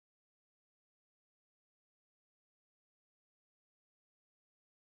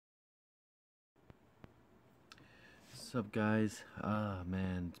What's up, guys?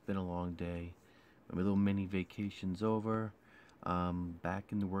 Man, it's been a long day. My little mini vacation's over. Back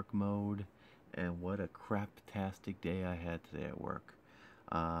in the work mode, and what a craptastic day I had today at work.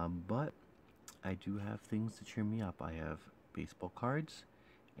 But I do have things to cheer me up. I have baseball cards,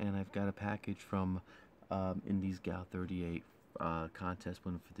 and I've got a package from Indysgal38 contest,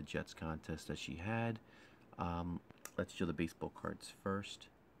 one for the Jets contest that she had. Let's show the baseball cards first.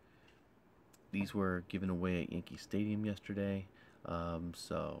 These were given away at Yankee Stadium yesterday.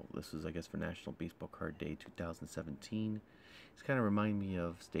 So this is, I guess, for National Baseball Card Day 2017. It's kind of remind me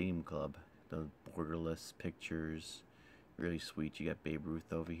of Stadium Club. The borderless pictures, really sweet. You got Babe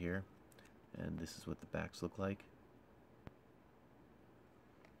Ruth over here, and this is what the backs look like.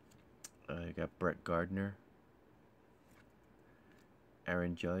 You got Brett Gardner,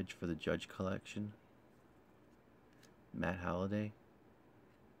 Aaron Judge for the Judge collection, Matt Holliday,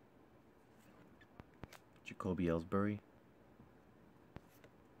 Jacoby Ellsbury,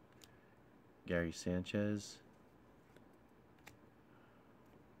 Gary Sanchez,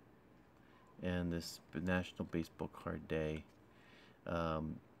 and this National Baseball Card Day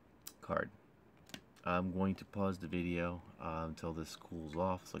card. I'm going to pause the video until this cools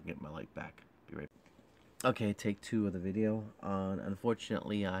off so I can get my light back. Be right back. Okay, take 2 of the video.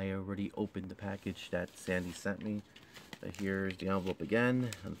 Unfortunately, I already opened the package that Sandy sent me. Here's the envelope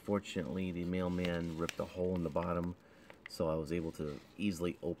again. Unfortunately, the mailman ripped a hole in the bottom, so I was able to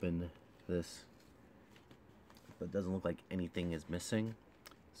easily open this. But it doesn't look like anything is missing.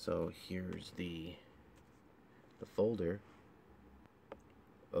 So here's the folder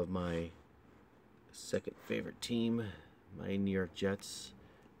of my second favorite team, my New York Jets,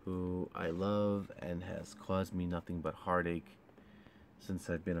 who I love and has caused me nothing but heartache since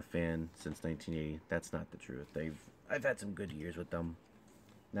I've been a fan since 1980. That's not the truth. I've had some good years with them.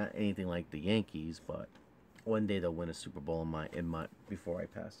 Not anything like the Yankees, but one day they'll win a Super Bowl before I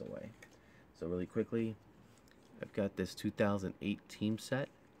pass away. So really quickly, I've got this 2008 team set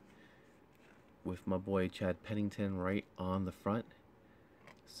with my boy Chad Pennington right on the front.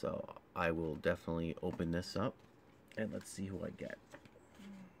 So I will definitely open this up and let's see who I get.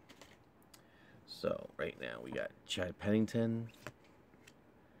 So right now we got Chad Pennington.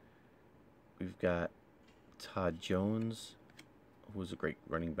 We've got Todd Jones, who's a great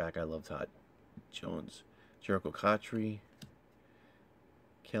running back. I love Todd Jones. Jericho Cotry,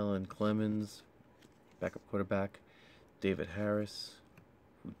 Kellen Clemens, backup quarterback. David Harris,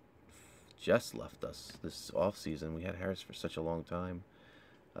 who just left us this offseason. We had Harris for such a long time.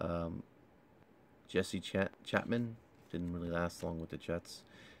 Jesse Chapman didn't really last long with the Jets.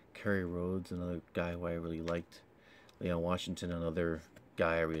 Kerry Rhodes, another guy who I really liked. Leon Washington, another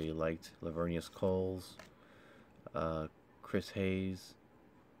guy I really liked. Lavernius Coles. Chris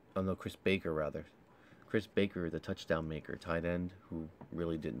Baker, rather. Chris Baker, the touchdown maker, tight end, who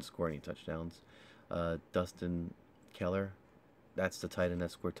really didn't score any touchdowns. Dustin Keller, that's the tight end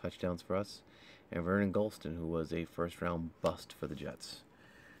that scored touchdowns for us. And Vernon Golston, who was a first-round bust for the Jets.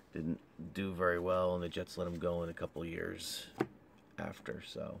 Didn't do very well, and the Jets let him go in a couple years after.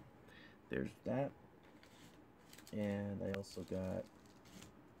 So there's that. And I also got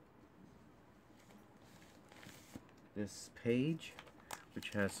this page,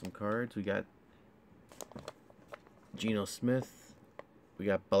 which has some cards. We got Geno Smith, we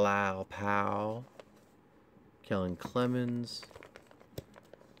got Bilal Powell, Kellen Clemens.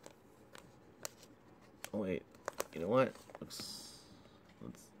 Oh wait, you know what?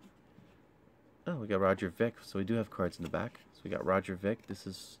 Oh, we got Roger Vick. So we do have cards in the back. So we got Roger Vick. This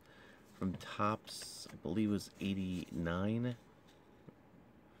is from Topps, I believe it was 89.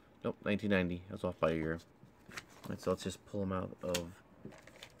 Nope, 1990. I was off by a year. Alright, so let's just pull them out of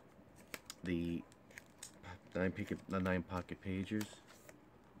the 9 pocket pagers.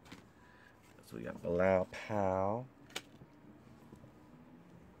 So we got Bilal Powell.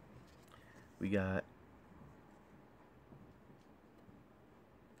 We got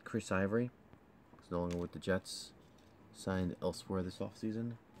Chris Ivory. He's no longer with the Jets. Signed elsewhere this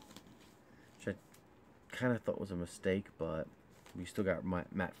offseason. Which I kind of thought was a mistake, but we still got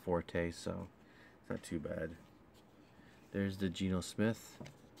Matt Forte, so it's not too bad. There's the Geno Smith.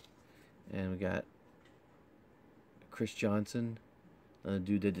 And we got Chris Johnson, another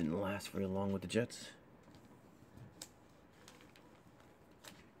dude that didn't last very long with the Jets.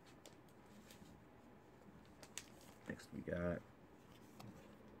 Next we got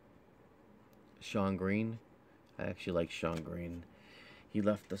Sean Green. I actually like Sean Green. He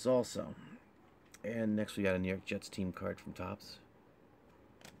left us also. And next we got a New York Jets team card from Topps.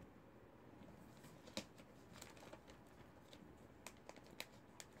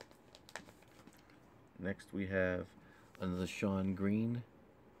 Next we have Another Sean Green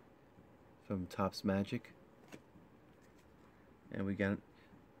from Topps Magic. And we got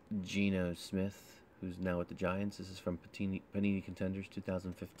Geno Smith, who's now with the Giants. This is from Panini Contenders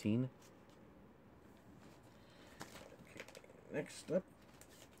 2015. Okay, next up,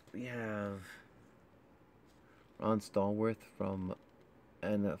 we have Ron Stallworth from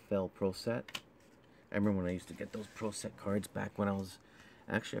NFL Pro Set. I remember when I used to get those Pro Set cards back when I was,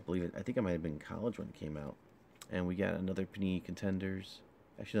 actually I think I might have been in college when it came out. And we got another Panini Contenders,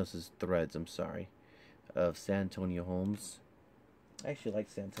 actually no, this is Threads, I'm sorry, of Santonio Holmes. I actually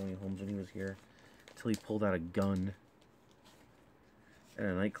liked Santonio Holmes when he was here, until he pulled out a gun at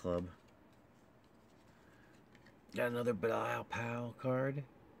a nightclub. Got another Bilal Powell card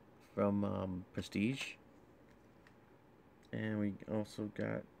from Prestige. And we also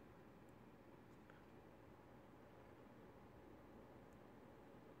got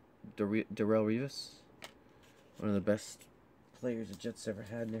Darrelle Revis, one of the best players the Jets ever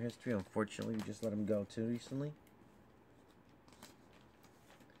had in their history. Unfortunately, we just let him go too recently.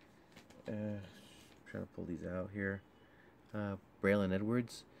 Trying to pull these out here. Braylon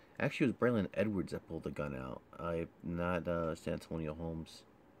Edwards. Actually, it was Braylon Edwards that pulled the gun out. Not Santonio Holmes.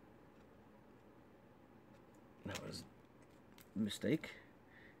 That was a mistake.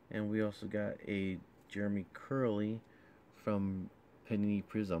 And we also got a Jeremy Curley from Panini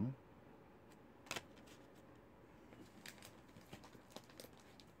Prism.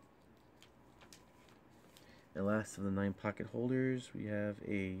 And last of the 9 pocket holders, we have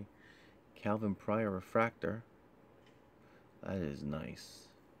a Calvin Pryor refractor. That is nice.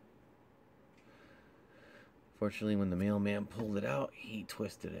 Fortunately, when the mailman pulled it out, he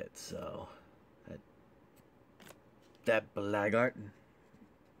twisted it, so that blackguard.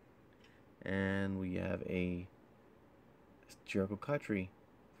 And we have a Jericho Cottree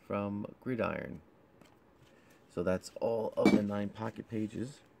from Gridiron. So that's all of the 9 pocket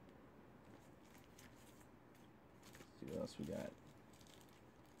pages. Let's see what else we got.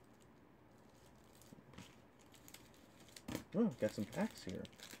 Oh, got some packs here.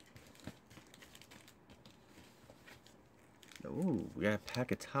 Ooh, we got a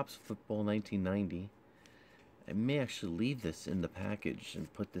pack of Topps Football 1990. I may actually leave this in the package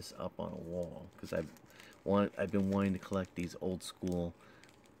and put this up on a wall, because I've been wanting to collect these old school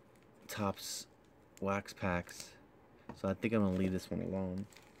Topps wax packs. So I think I'm gonna leave this one alone.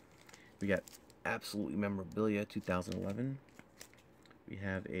 We got Absolutely Memorabilia 2011. We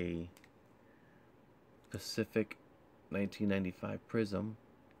have a Pacific 1995 Prism.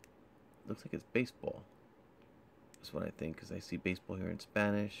 Looks like it's baseball. That's what I think, because I see baseball here in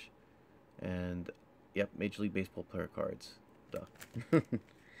Spanish. And yep, Major League Baseball player cards. Duh. And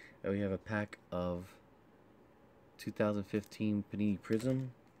we have a pack of 2015 Panini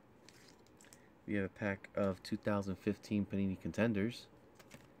Prism. We have a pack of 2015 Panini Contenders.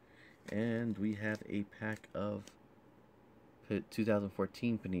 And we have a pack of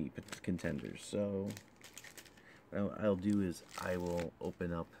 2014 Panini Contenders. So what I'll do is I will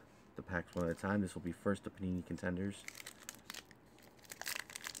open up the packs one at a time. This will be first the Panini Contenders.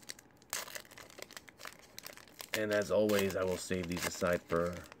 And as always, I will save these aside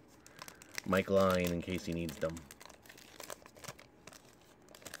for Mike Line in case he needs them.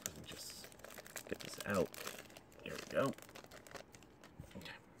 Let me just get this out. There we go.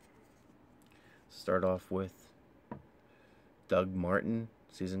 Okay. Start off with Doug Martin,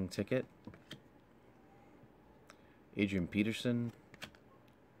 season ticket. Adrian Peterson.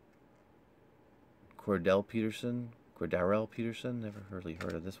 Cordell Peterson. Never really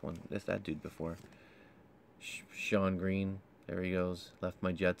heard of this one. That dude before. Sean Green, there he goes. Left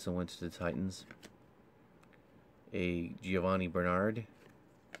my Jets and went to the Titans. A Giovanni Bernard.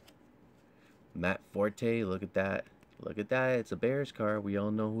 Matt Forte, look at that. Look at that, it's a Bears card. We all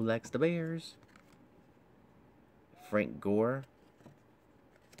know who likes the Bears. Frank Gore.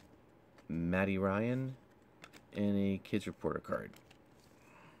 Matty Ryan. And a Kids Reporter card.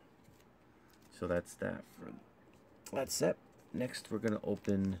 So that's that for that set. Next, we're going to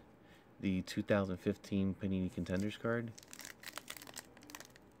open the 2015 Panini Contenders card.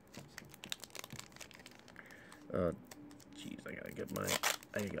 Jeez, I gotta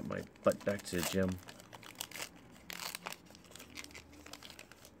get my butt back to the gym.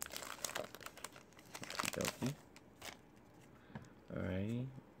 Alrighty,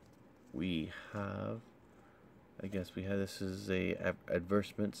 we have. I guess we have. This is a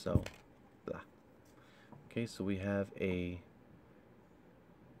advertisement, so. Blah. Okay, so we have a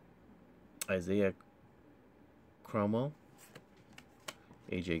Isaiah Cromwell,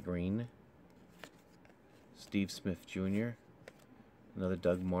 AJ Green, Steve Smith Jr., another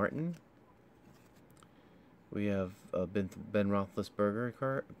Doug Martin, We have Ben Roethlisberger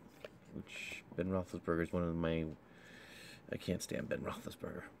card, which Ben Roethlisberger is one of my. I can't stand Ben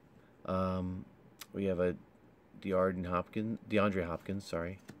Roethlisberger. We have a DeAndre Hopkins,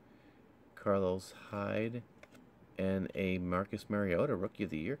 sorry, Carlos Hyde, and a Marcus Mariota Rookie of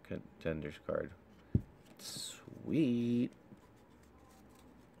the Year contenders card. Sweet.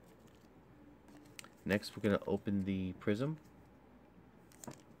 Next, we're gonna open the Prism.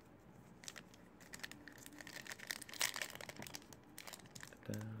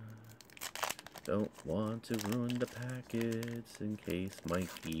 Don't want to ruin the packets in case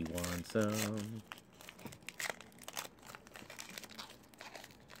Mikey wants some.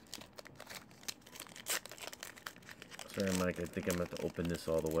 Sorry, Mike, I think I'm going to have to open this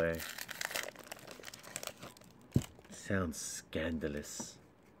all the way. Sounds scandalous.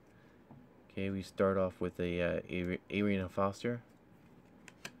 Okay, we start off with a Arian Foster,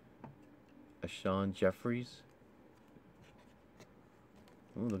 a Sean Jeffries.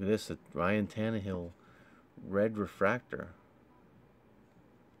 Ooh, look at this, a Ryan Tannehill red refractor.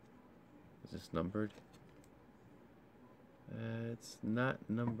 Is this numbered? It's not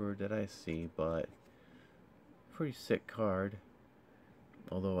numbered that I see, but pretty sick card.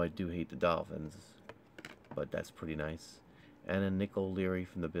 Although I do hate the Dolphins, but that's pretty nice. And a Nick O'Leary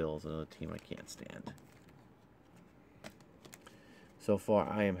from the Bills, another team I can't stand. So far,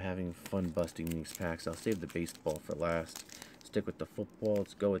 I am having fun busting these packs. I'll save the baseball for last. Stick with the football.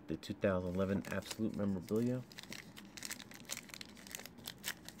 Let's go with the 2011 Absolute Memorabilia.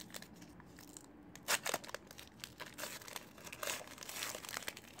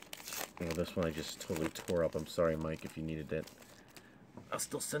 Oh, this one I just totally tore up. I'm sorry, Mike, if you needed it. I'll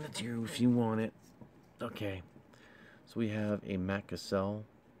still send it to you if you want it. Okay. So we have a Matt Cassell.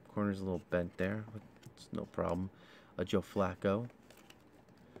 Corner's a little bent there. It's no problem. A Joe Flacco.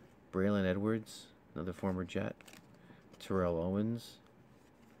 Braylon Edwards, another former Jet. Terrell Owens.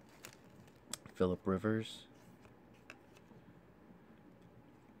 Phillip Rivers.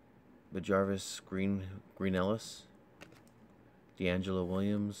 The Jarvis Green Ellis. D'Angelo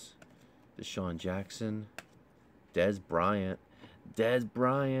Williams. Deshaun Jackson. Dez Bryant.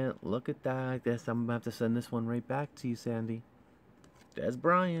 Look at that. I guess I'm going to have to send this one right back to you, Sandy. Dez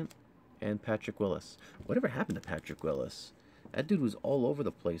Bryant. And Patrick Willis. Whatever happened to Patrick Willis? That dude was all over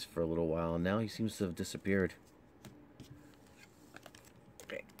the place for a little while, and now he seems to have disappeared.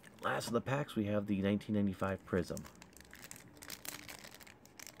 Okay. Last of the packs, we have the 1995 Prism.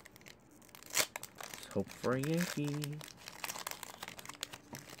 Let's hope for a Yankee.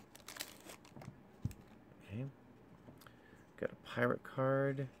 Okay. Got a Pirate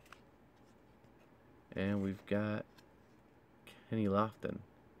card. And we've got Kenny Lofton,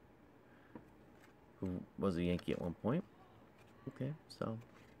 who was a Yankee at one point. Okay, so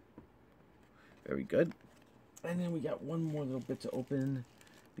very good. And then we got one more little bit to open.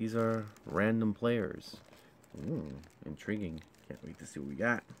 These are random players. Ooh, intriguing. Can't wait to see what we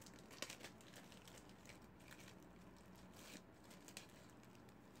got.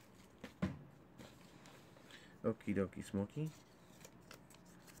 Okie dokie smoky.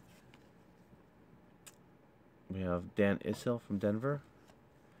 We have Dan Issel from Denver.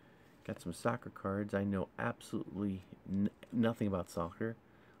 Got some soccer cards. I know absolutely nothing about soccer.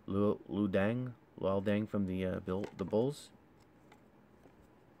 Luol Deng from the Bulls.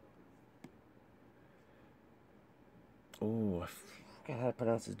 Oh, I forgot how to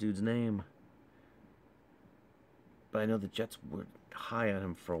pronounce this dude's name. But I know the Jets were high on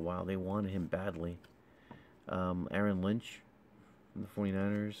him for a while. They wanted him badly. Aaron Lynch from the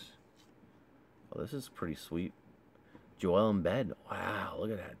 49ers. Oh, this is pretty sweet. Joel Embiid. Wow,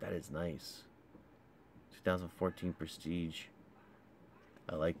 look at that. That is nice. 2014 Prestige.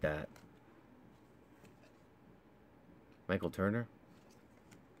 I like that. Michael Turner.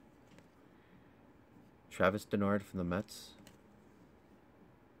 Travis Denard from the Mets.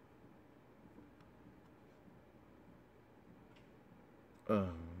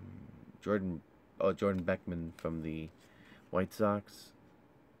 Jordan Beckman from the White Sox.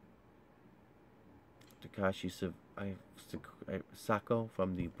 Takashi Sako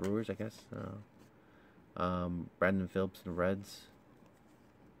from the Brewers, I guess. Brandon Phillips from the Reds.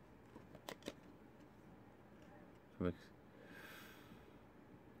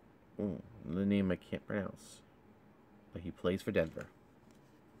 The name I can't pronounce, but he plays for Denver.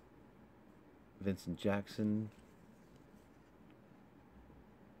 Vincent Jackson.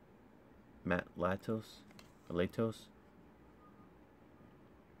 Matt Latos.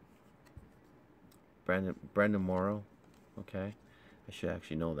 Brandon Morrow. Okay. I should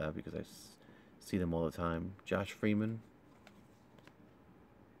actually know that because I see them all the time. Josh Freeman.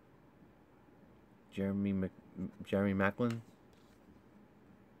 Jeremy Jeremy Macklin.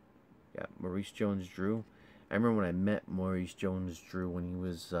 Yeah, Maurice Jones-Drew. I remember when I met Maurice Jones-Drew when he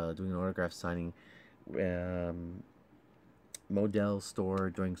was doing an autograph signing Modell store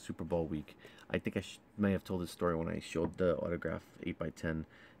during Super Bowl week. I think I may have told this story when I showed the autograph 8x10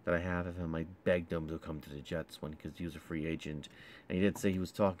 that I have of him. I begged him to come to the Jets because he was a free agent, and he did say he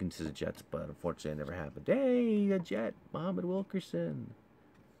was talking to the Jets, but unfortunately it never happened. Hey, a Jet, Muhammad Wilkerson,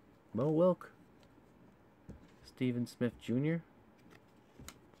 Mo Wilk, Stephen Smith Jr.,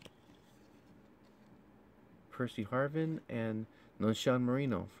 Percy Harvin, and Noshan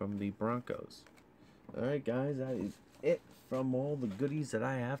Marino from the Broncos. Alright guys, that is it from all the goodies that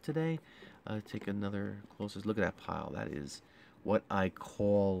I have today. Take another closest look at that pile. That is what I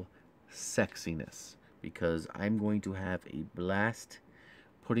call sexiness, because I'm going to have a blast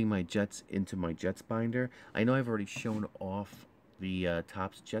putting my Jets into my Jets binder. I know I've already shown off the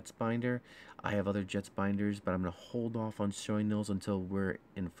Topps Jets binder. I have other Jets binders, but I'm going to hold off on showing those until we're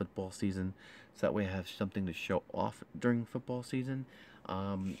in football season, so that way I have something to show off during football season.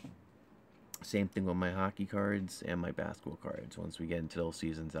 Same thing with my hockey cards and my basketball cards. Once we get into those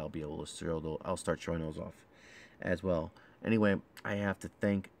seasons, I'll be able to I'll start showing those off as well. Anyway, I have to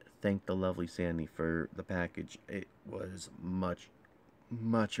thank the lovely Sandy for the package. It was much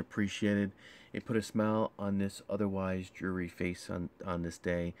appreciated. It put a smile on this otherwise dreary face on this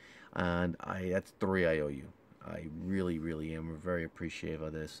day, and that's 3 I owe you. I really am very appreciative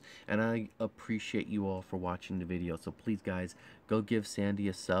of this, and I appreciate you all for watching the video. So please guys, go give Sandy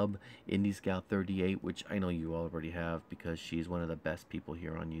a sub, Indysgal38, which I know you already have because she's one of the best people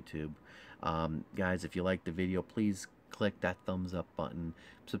here on YouTube. Guys, if you like the video, please click that thumbs up button,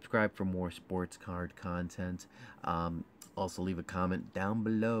 subscribe for more sports card content. Also leave a comment down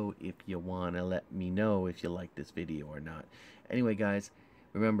below if you want to let me know if you like this video or not. Anyway guys,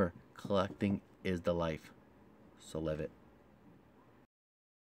 remember, collecting is the life. So live it.